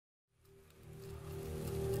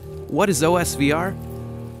what is OSVR?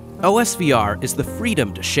 OSVR is the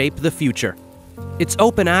freedom to shape the future. It's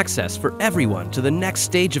open access for everyone to the next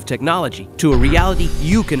stage of technology, to a reality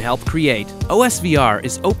you can help create. OSVR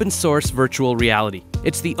is open source virtual reality.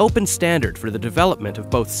 It's the open standard for the development of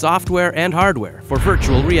both software and hardware for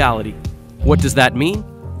virtual reality. What does that mean?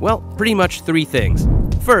 Well, pretty much three things.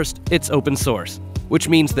 First, it's open source, which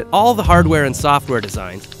means that all the hardware and software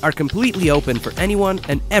designs are completely open for anyone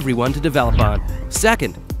and everyone to develop on.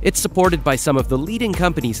 Second, it's supported by some of the leading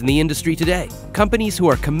companies in the industry today, companies who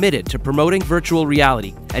are committed to promoting virtual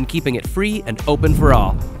reality and keeping it free and open for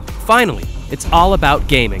all. Finally, it's all about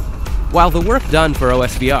gaming. While the work done for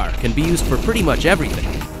OSVR can be used for pretty much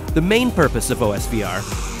everything, the main purpose of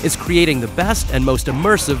OSVR is creating the best and most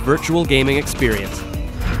immersive virtual gaming experience.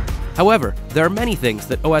 However, there are many things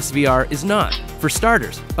that OSVR is not. For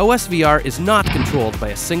starters, OSVR is not controlled by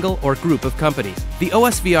a single or group of companies. The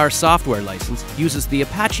OSVR software license uses the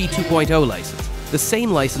Apache 2.0 license, the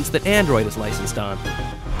same license that Android is licensed on.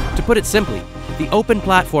 To put it simply, the open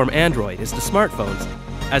platform Android is to smartphones,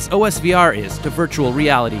 as OSVR is to virtual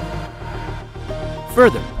reality.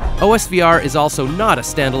 Further, OSVR is also not a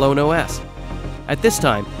standalone OS. At this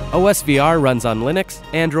time, OSVR runs on Linux,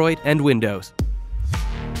 Android, and Windows.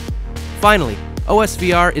 Finally,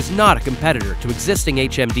 OSVR is not a competitor to existing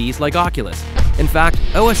HMDs like Oculus. In fact,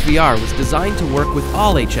 OSVR was designed to work with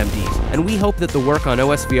all HMDs, and we hope that the work on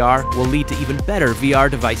OSVR will lead to even better VR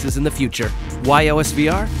devices in the future. Why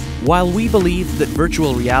OSVR? While we believe that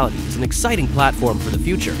virtual reality is an exciting platform for the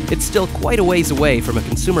future, it's still quite a ways away from a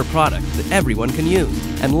consumer product that everyone can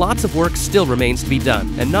use. And lots of work still remains to be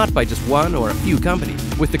done, and not by just one or a few companies.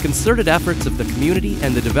 With the concerted efforts of the community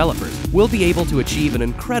and the developers, we'll be able to achieve an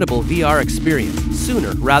incredible VR experience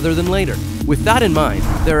sooner rather than later. With that in mind,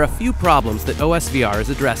 there are a few problems that OSVR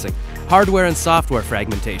is addressing: hardware and software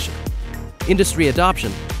fragmentation, industry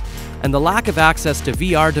adoption, and the lack of access to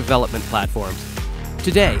VR development platforms.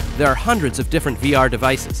 Today, there are hundreds of different VR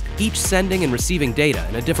devices, each sending and receiving data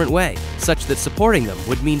in a different way, such that supporting them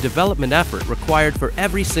would mean development effort required for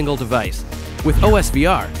every single device. With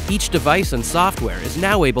OSVR, each device and software is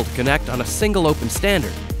now able to connect on a single open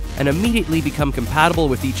standard and immediately become compatible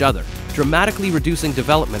with each other, dramatically reducing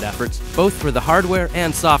development efforts both for the hardware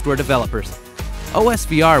and software developers.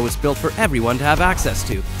 OSVR was built for everyone to have access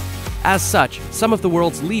to. As such, some of the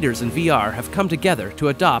world's leaders in VR have come together to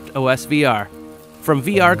adopt OSVR. From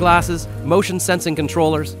VR glasses, motion sensing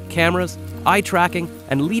controllers, cameras, eye tracking,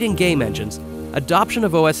 and leading game engines, adoption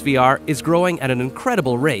of OSVR is growing at an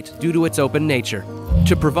incredible rate due to its open nature.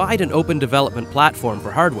 To provide an open development platform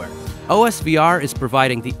for hardware, OSVR is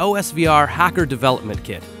providing the OSVR Hacker Development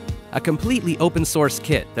Kit, a completely open source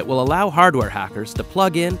kit that will allow hardware hackers to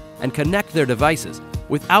plug in and connect their devices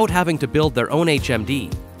without having to build their own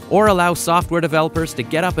HMD, or allow software developers to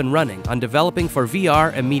get up and running on developing for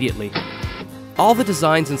VR immediately. All the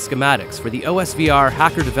designs and schematics for the OSVR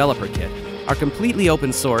Hacker Developer Kit are completely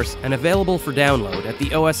open source and available for download at the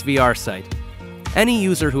OSVR site. Any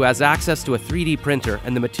user who has access to a 3D printer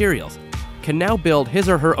and the materials can now build his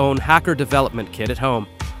or her own Hacker Development Kit at home.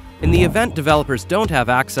 In the event developers don't have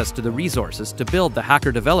access to the resources to build the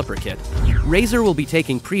Hacker Developer Kit, Razer will be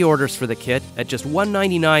taking pre-orders for the kit at just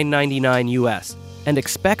 $199.99 US and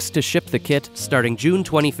expects to ship the kit starting June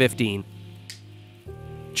 2015.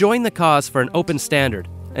 Join the cause for an open standard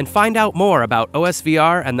and find out more about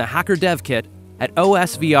OSVR and the Hacker Dev Kit at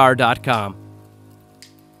osvr.com.